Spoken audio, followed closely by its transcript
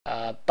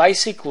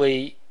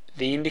Basically,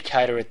 the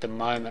indicator at the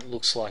moment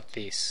looks like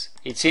this.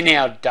 It's in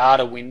our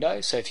data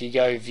window, so if you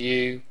go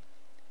view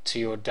to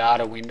your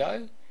data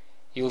window,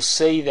 you'll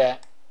see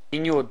that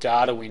in your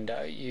data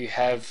window you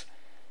have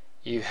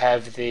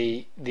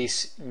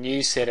this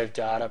new set of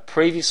data.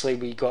 Previously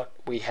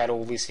we had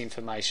all this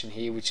information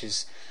here, which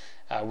is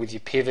with your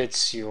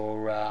pivots,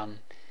 your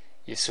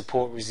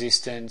support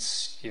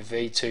resistance, your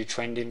V2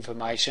 trend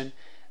information.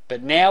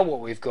 But now what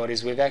we've got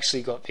is we've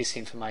actually got this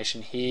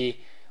information here,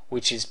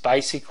 which is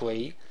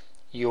basically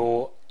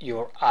your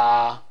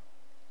R.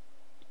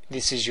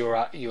 This is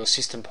your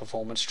system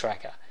performance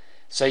tracker.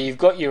 So you've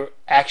got your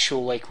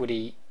actual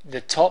equity.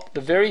 The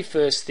very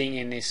first thing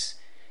in this,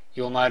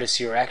 you'll notice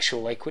your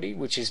actual equity,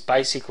 which is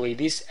basically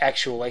this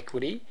actual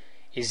equity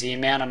is the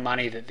amount of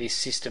money that this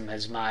system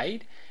has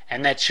made,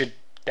 and that should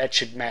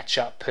match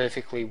up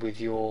perfectly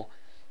with your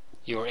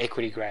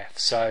equity graph.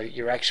 So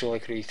your actual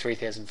equity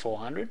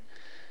 3,400,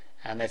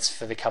 and that's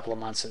for the couple of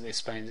months that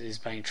this is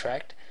being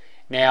tracked.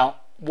 Now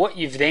what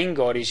you've then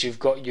got is you've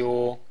got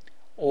your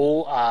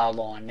all R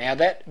line. Now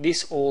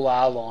this all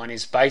R line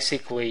is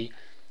basically,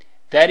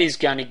 that is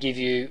going to give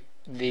you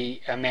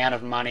the amount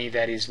of money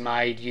that is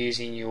made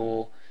using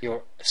your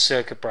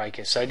circuit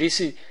breaker. So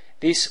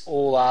this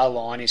all R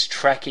line is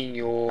tracking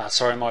your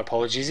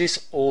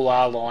this all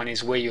R line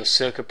is where your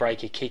circuit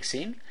breaker kicks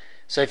in.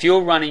 So if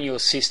you're running your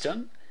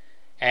system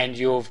and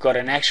you've got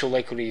an actual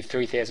equity of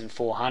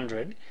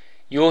 3,400,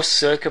 your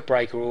circuit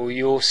breaker or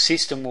your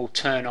system will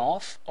turn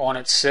off on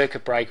its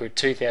circuit breaker at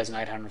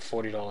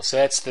 $2,840. So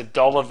that's the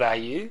dollar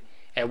value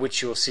at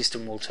which your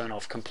system will turn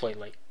off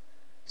completely.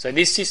 So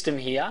this system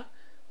here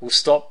will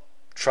stop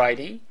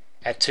trading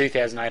at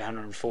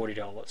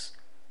 $2,840.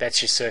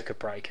 That's your circuit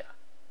breaker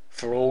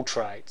for all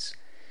trades.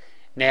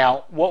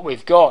 Now what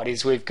we've got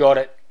is we've got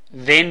it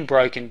then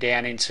broken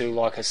down into,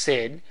 like I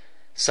said,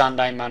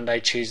 Sunday, Monday,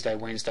 Tuesday,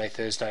 Wednesday,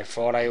 Thursday,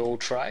 Friday, all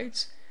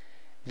trades.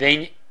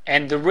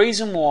 And the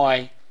reason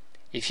why,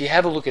 if you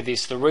have a look at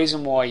this, the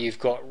reason why you've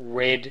got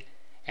red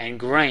and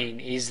green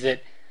is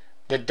that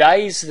the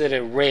days that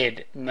are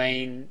red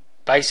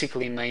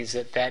basically means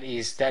that that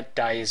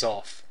day is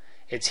off.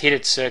 It's hit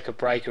its circuit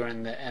breaker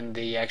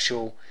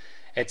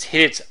it's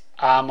hit its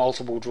R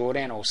multiple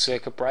drawdown or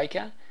circuit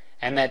breaker,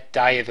 and that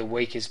day of the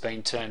week has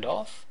been turned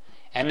off,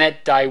 and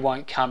that day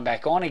won't come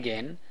back on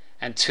again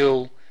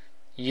until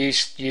you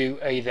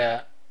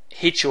either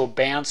hit your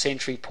bounce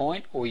entry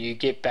point or you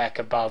get back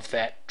above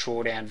that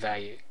drawdown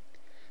value.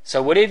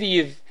 So whatever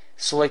you've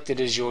selected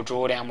as your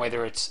drawdown,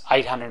 whether it's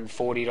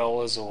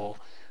 $840 or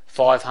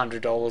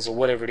 $500 or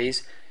whatever it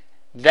is,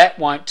 that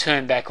won't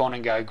turn back on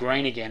and go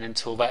green again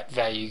until that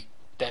value.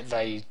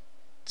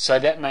 So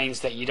that means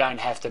that you don't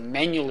have to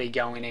manually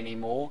go in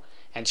anymore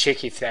and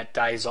check if that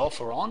day's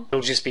off or on.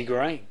 It'll just be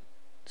green.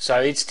 So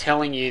it's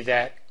telling you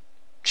that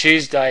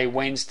Tuesday,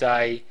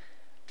 Wednesday,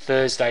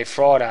 Thursday,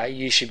 Friday,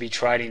 you should be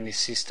trading this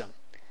system.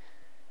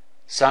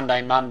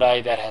 Sunday,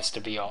 Monday, that has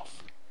to be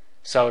off.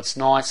 So it's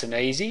nice and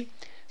easy.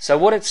 So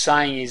what it's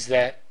saying is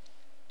that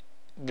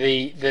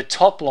the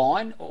top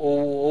line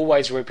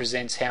always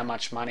represents how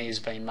much money has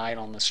been made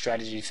on the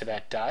strategy for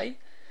that day.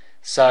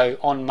 So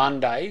on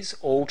Mondays,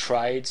 all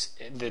trades,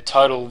 the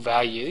total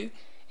value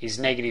is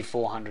negative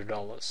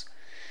 $400.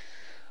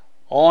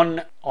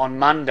 On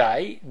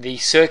Monday, the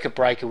circuit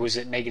breaker was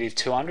at negative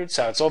 200,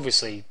 so it's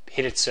obviously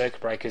hit its circuit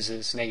breakers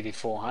as negative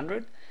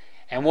 400.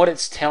 And what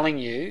it's telling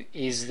you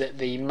is that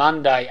the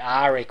Monday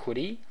R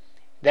equity,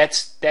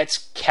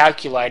 that's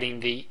calculating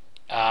the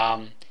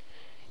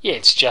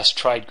it's just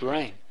trade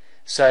green.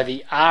 So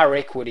the R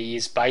equity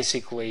is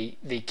basically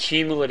the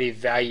cumulative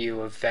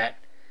value of that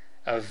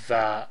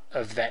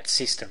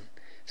system.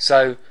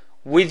 So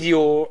with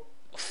your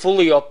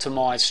fully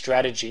optimized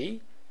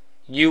strategy,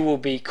 you will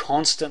be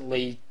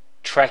constantly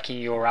tracking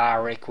your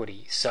R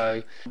equity.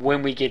 So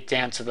when we get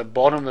down to the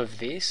bottom of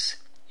this,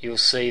 you'll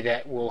see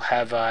that we'll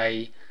have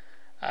a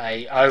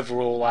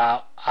overall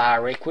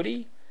R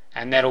equity,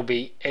 and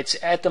it's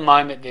at the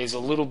moment there's a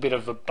little bit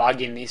of a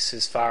bug in this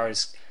as far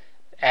as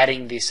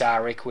adding this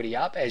R equity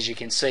up. As you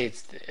can see,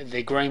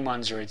 the green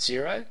ones are at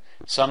 0.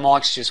 So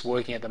Mike's just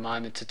working at the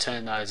moment to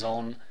turn those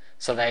on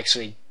so they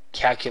actually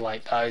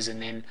calculate those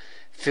and then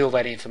fill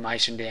that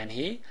information down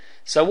here.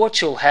 So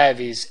what you'll have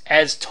is,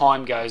 as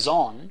time goes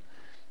on,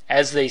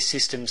 as these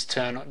systems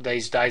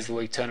these days of the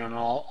week turn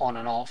on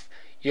and off,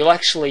 you'll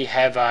actually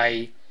have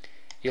a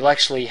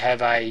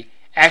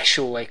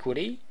actual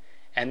equity,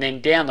 and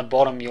then down the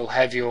bottom you'll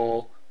have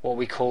your what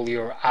we call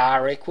your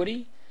R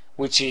equity,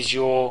 which is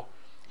your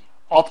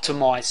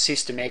optimized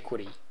system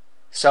equity.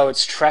 So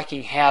it's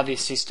tracking how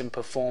this system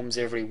performs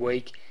every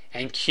week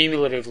and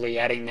cumulatively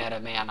adding that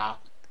amount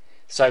up.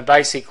 So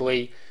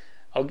basically,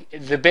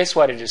 the best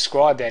way to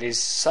describe that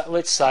is,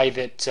 let's say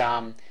that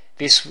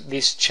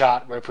this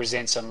chart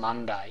represents a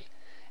Monday,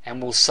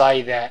 and we'll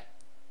say that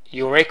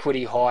your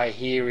equity high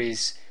here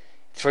is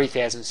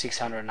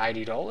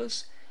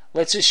 $3,680.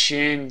 Let's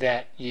assume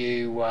that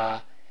you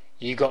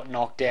got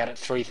knocked out at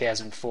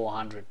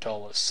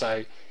 $3,400.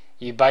 So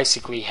you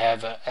basically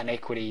have an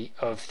equity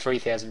of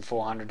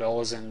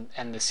 $3,400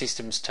 and the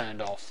system's turned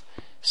off.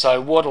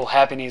 So what will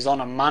happen is on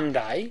a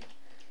Monday,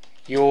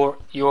 your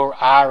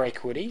R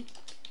equity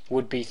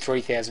would be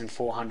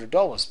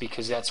 $3,400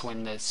 because that's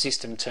when the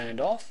system turned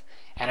off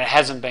and it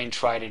hasn't been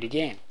traded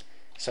again.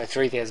 So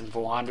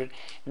 3,400.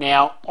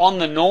 Now on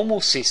the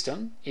normal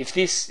system, if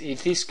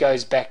this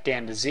goes back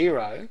down to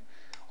zero,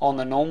 on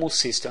the normal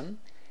system,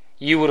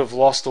 you would have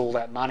lost all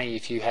that money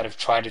if you had have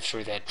traded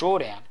through that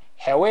drawdown.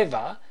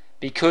 However,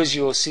 because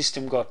your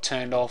system got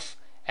turned off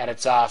at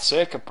its R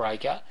circuit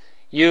breaker,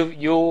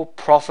 your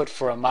profit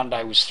for a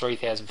Monday was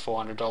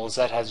 $3,400.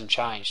 That hasn't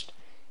changed.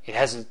 It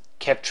hasn't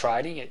kept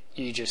trading.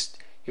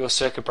 Your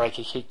circuit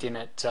breaker kicked in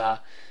at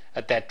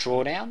that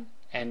drawdown,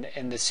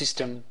 and the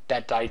system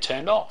that day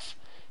turned off.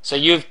 So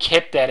you've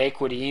kept that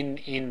equity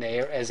in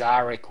there as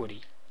R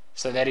equity.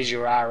 So that is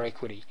your R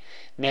equity.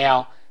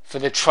 Now, for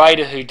the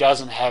trader who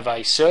doesn't have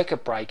a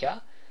circuit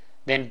breaker,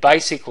 then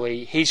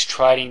basically he's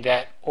trading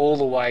that all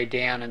the way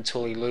down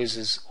until he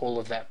loses all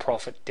of that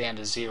profit down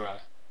to zero.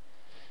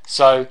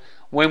 So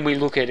when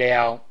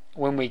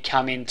we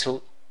come in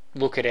to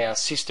look at our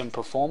system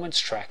performance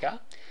tracker,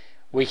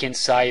 we can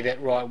say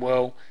that, right,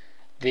 well,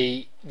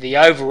 the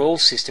overall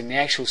system, the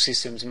actual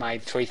system's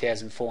made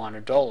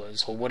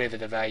 $3,400 or whatever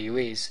the value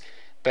is,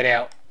 but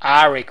our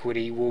R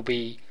equity will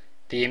be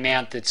the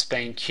amount that's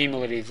been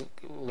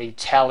cumulatively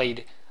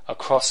tallied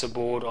across the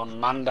board on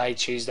Monday,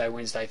 Tuesday,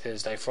 Wednesday,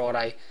 Thursday,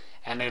 Friday,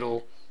 and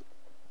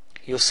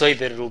you'll see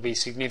that it'll be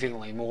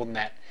significantly more than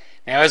that.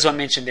 Now, as I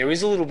mentioned, there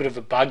is a little bit of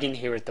a bug in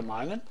here at the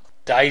moment.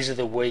 Days of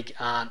the week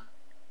aren't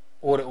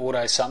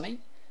auto something,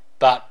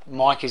 but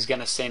Mike is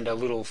going to send a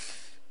little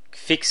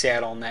fix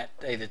out on that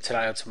either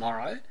today or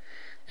tomorrow,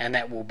 and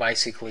that will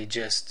basically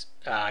just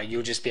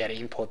you'll just be able to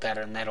import that,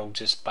 and that'll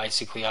just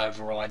basically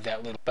override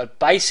that little. But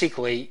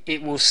basically,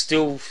 it will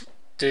still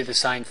do the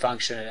same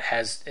function it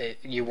has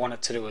you want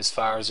it to do as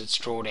far as its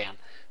drawdown.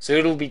 So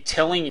it'll be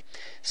telling you.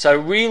 So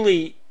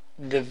really,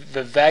 the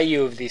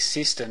value of this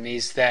system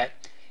is that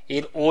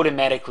it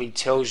automatically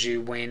tells you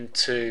when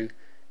to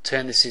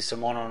turn the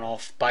system on and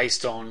off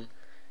based on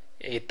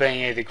it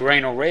being either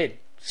green or red.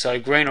 So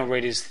green or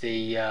red is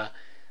the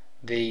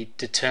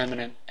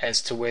determinant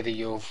as to whether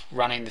you're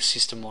running the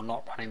system or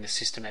not running the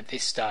system at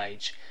this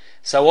stage.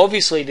 So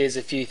obviously there's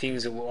a few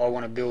things that I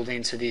want to build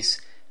into this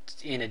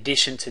in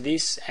addition to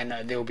this, and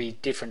there'll be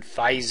different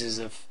phases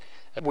of.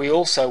 We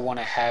also want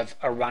to have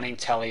a running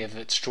tally of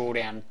its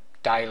drawdown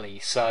daily.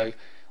 So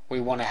we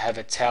want to have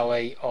a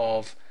tally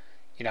of,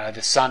 you know,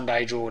 the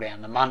Sunday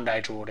drawdown, the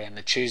Monday drawdown,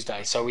 the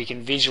Tuesday, so we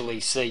can visually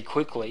see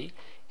quickly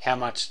how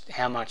much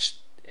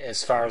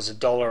as far as a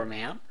dollar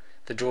amount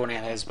the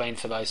drawdown has been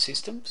for those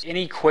systems.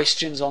 Any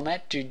questions on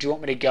that? Do you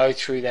want me to go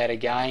through that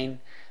again?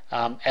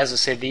 As I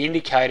said, the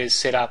indicator is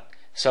set up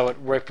so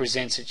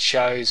it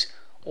shows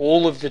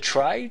all of the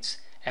trades,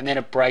 and then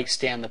it breaks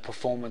down the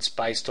performance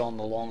based on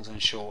the longs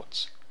and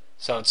shorts.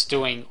 So it's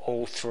doing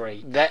all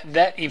three.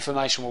 That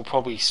information will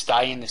probably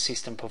stay in the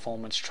system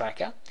performance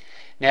tracker.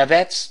 Now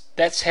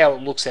that's how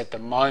it looks at the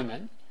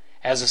moment.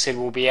 As I said,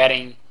 we'll be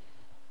adding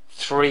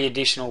 3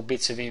 additional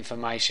bits of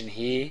information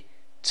here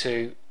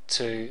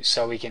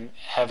so we can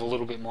have a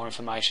little bit more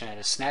information at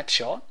a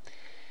snapshot.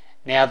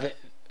 Now the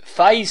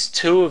phase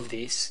 2 of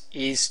this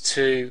is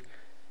to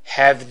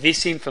have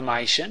this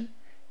information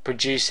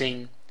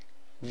producing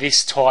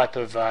this type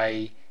of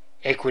a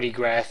equity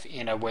graph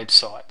in a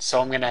website.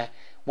 So I'm going to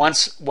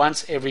once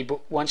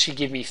you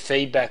give me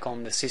feedback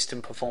on the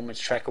system performance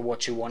tracker,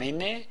 what you want in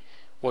there,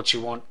 what you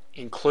want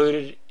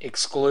included,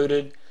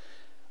 excluded,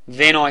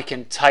 then I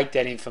can take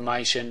that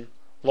information,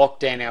 lock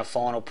down our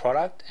final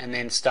product, and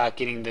then start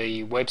getting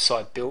the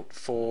website built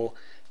for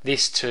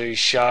this to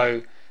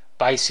show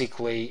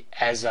basically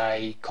as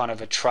a kind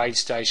of a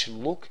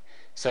TradeStation look.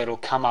 So it'll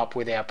come up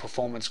with our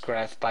performance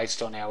graph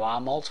based on our R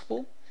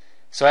multiple.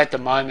 So at the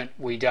moment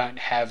we don't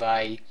have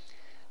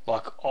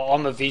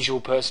I'm a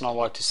visual person. I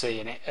like to see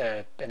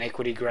an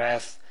equity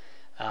graph.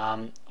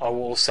 I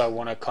also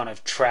want to kind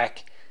of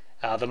track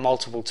the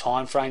multiple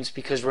time frames,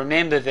 because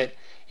remember that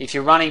if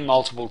you're running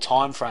multiple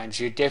time frames,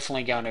 you're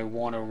definitely going to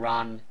want to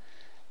run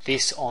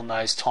this on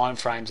those time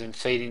frames and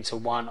feed into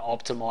one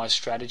optimized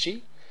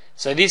strategy.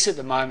 So this at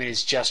the moment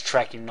is just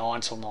tracking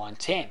 9 till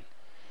 9:10.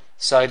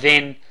 So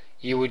then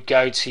you would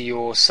go to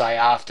your, say,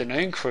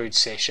 afternoon crude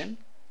session,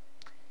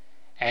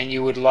 and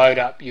you would load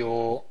up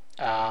your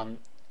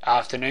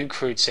afternoon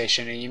crude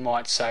session, and you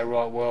might say,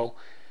 right, well,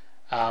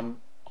 I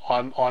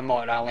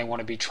might only want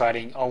to be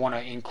trading, I want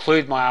to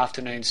include my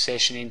afternoon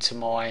session into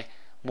my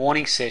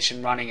morning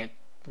session,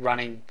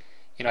 running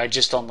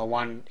just on the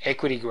one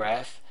equity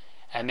graph,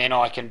 and then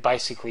I can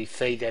basically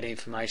feed that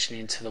information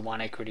into the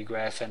one equity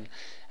graph and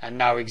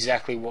know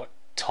exactly what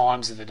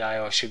times of the day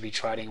I should be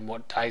trading and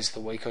what days of the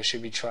week I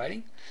should be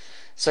trading.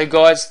 So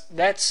guys,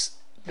 that's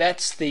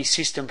the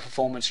system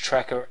performance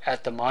tracker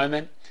at the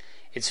moment.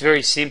 It's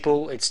very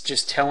simple. It's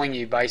just telling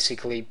you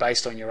basically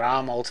based on your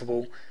R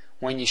multiple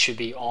when you should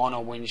be on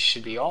or when you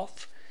should be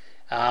off.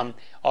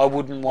 I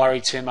wouldn't worry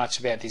too much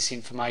about this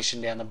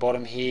information down the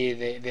bottom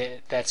here.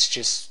 That's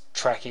just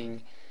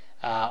tracking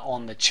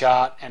on the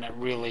chart, and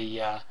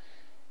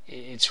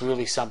it's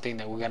really something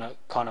that we're going to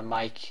kind of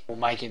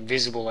make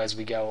invisible as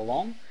we go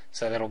along.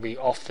 So that'll be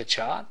off the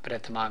chart, but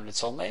at the moment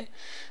it's on there.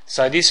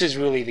 So this is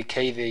really the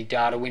key, the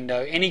data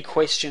window. Any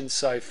questions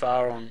so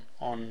far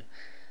on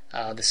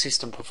the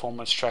system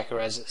performance tracker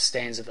as it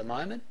stands at the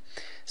moment?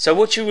 So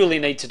what you really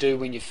need to do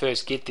when you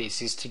first get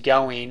this is to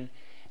go in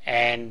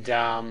and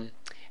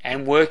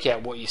work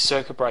out what your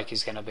circuit breaker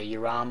is going to be,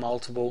 your arm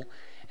multiple,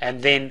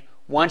 and then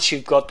once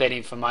you've got that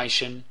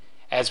information,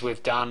 as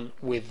we've done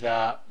with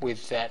that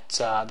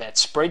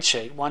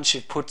spreadsheet, once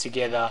you've put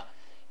together,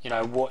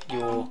 what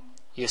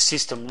your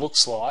system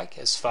looks like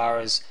as far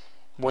as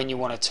when you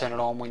want to turn it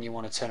on, when you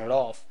want to turn it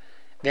off,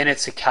 then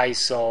it's a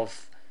case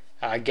of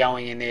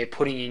going in there,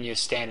 putting in your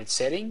standard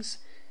settings,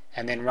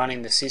 and then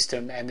running the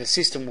system, and the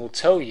system will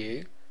tell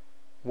you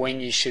when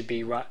you should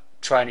be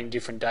trading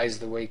different days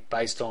of the week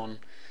based on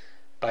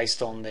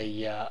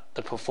the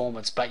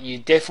performance. But you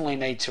definitely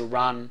need to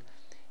run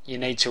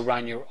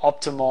your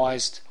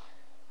optimized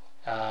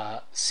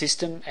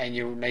system, and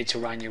you need to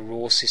run your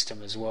raw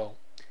system as well,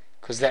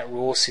 because that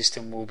raw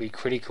system will be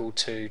critical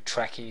to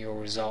tracking your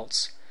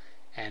results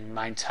and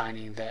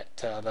maintaining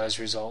those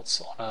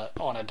results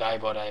on a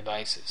day-by-day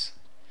basis.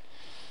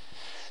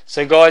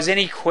 So guys,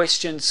 any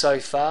questions so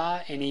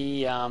far?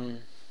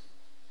 Anything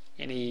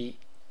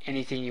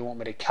you want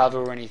me to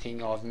cover,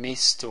 anything I've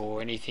missed,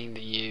 or anything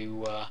that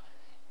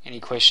any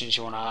questions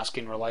you want to ask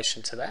in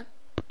relation to that?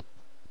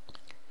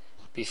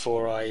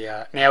 Before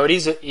now it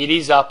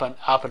is up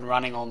and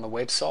running on the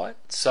website,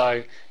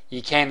 so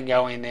you can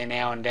go in there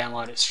now and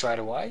download it straight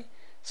away.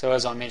 So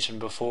as I mentioned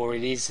before,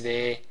 it is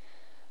there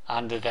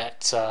under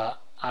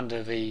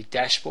the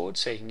dashboard,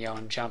 so you can go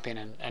and jump in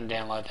and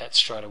download that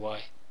straight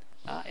away.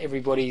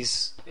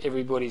 Everybody's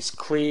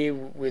clear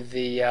with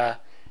the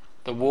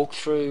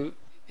walkthrough.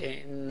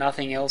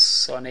 Nothing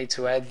else I need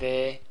to add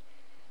there.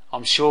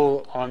 I'm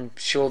sure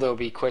there'll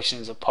be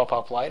questions that pop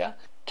up later.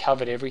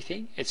 Covered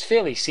everything. It's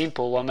fairly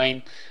simple. I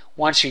mean,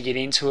 once you get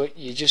into it,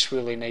 you just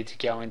really need to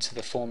go into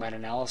the format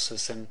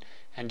analysis and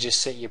just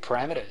set your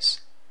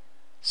parameters.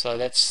 So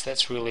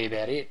that's really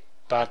about it.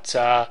 But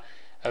a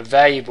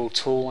valuable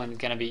tool, and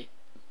going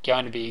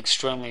to be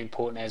extremely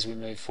important as we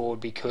move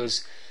forward,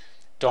 because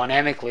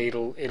dynamically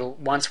it'll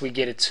once we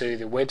get it to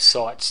the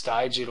website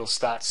stage, it'll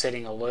start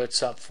setting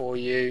alerts up for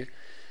you.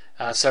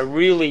 So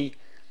really,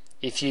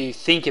 if you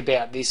think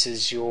about this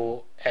as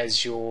your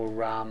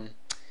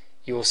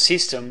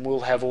system,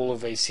 will have all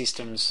of these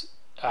systems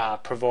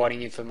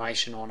providing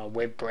information on a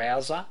web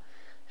browser,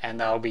 and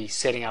they'll be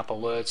setting up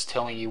alerts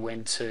telling you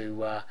when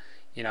the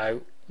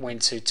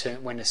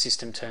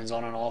system turns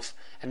on and off,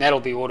 and that'll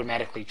be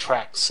automatically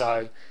tracked.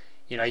 So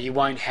you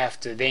won't have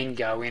to then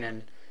go in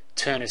and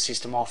turn a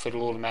system off.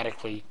 It'll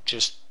automatically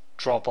just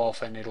drop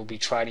off, and it'll be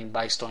trading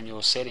based on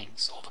your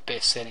settings, or the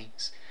best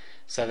settings.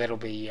 So that'll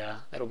be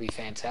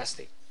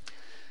fantastic.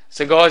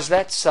 So guys,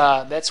 that's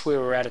where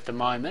we're at the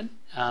moment.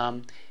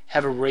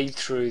 Have a read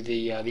through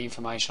the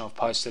information I've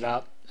posted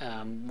up.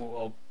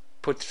 I'll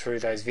put through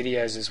those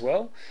videos as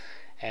well,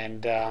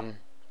 and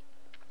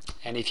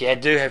if you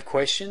do have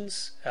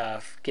questions,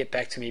 get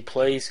back to me,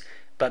 please.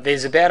 But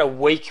there's about a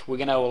week. We're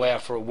going to allow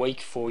for a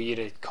week for you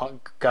to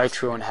go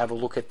through and have a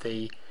look at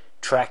the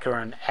tracker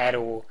and add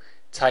or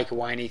take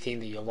away anything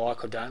that you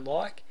like or don't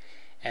like,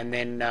 and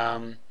then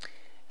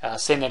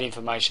send that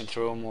information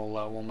through, and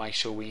we'll make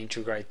sure we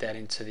integrate that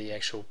into the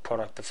actual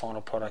product, the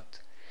final product.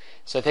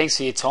 So thanks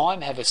for your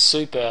time. Have a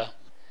super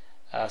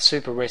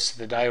rest of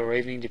the day or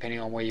evening, depending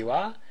on where you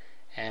are,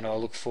 and I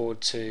look forward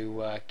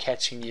to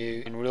catching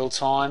you in real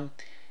time.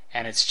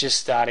 And it's just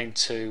starting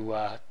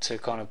to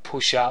kind of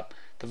push up.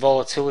 The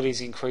volatility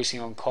is increasing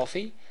on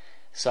coffee,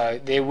 so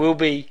there will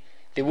be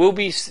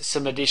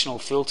some additional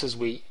filters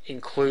we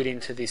include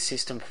into this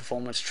system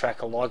performance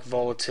tracker, like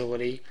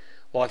volatility,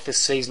 like the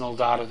seasonal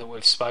data that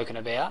we've spoken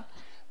about,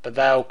 but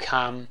they'll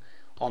come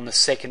on the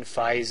second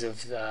phase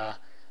of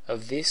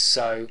this.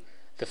 So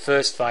the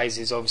first phase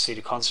is obviously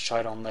to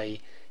concentrate on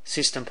the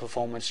system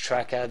performance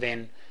tracker.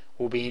 Then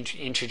we'll be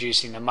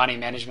introducing the money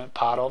management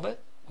part of it,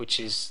 which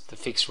is the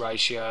fixed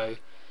ratio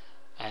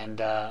and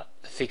the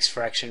fixed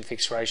fraction,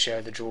 fixed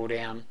ratio, the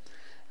drawdown,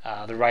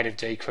 the rate of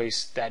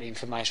decrease. That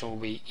information will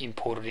be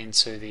imported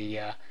into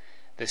the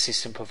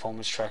system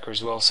performance tracker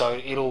as well. So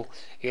it'll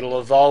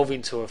evolve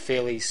into a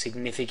fairly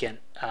significant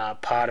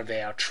part of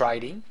our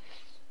trading,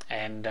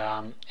 and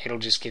it'll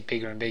just get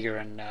bigger and bigger,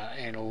 and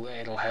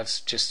it'll have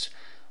just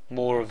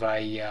more of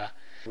a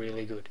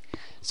really good.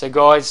 So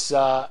guys,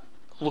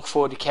 look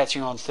forward to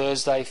catching you on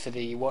Thursday for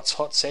the What's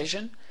Hot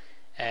session,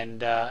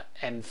 and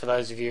for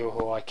those of you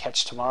who I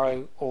catch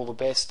tomorrow, all the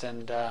best,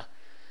 and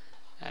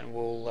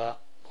we'll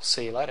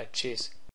see you later. Cheers.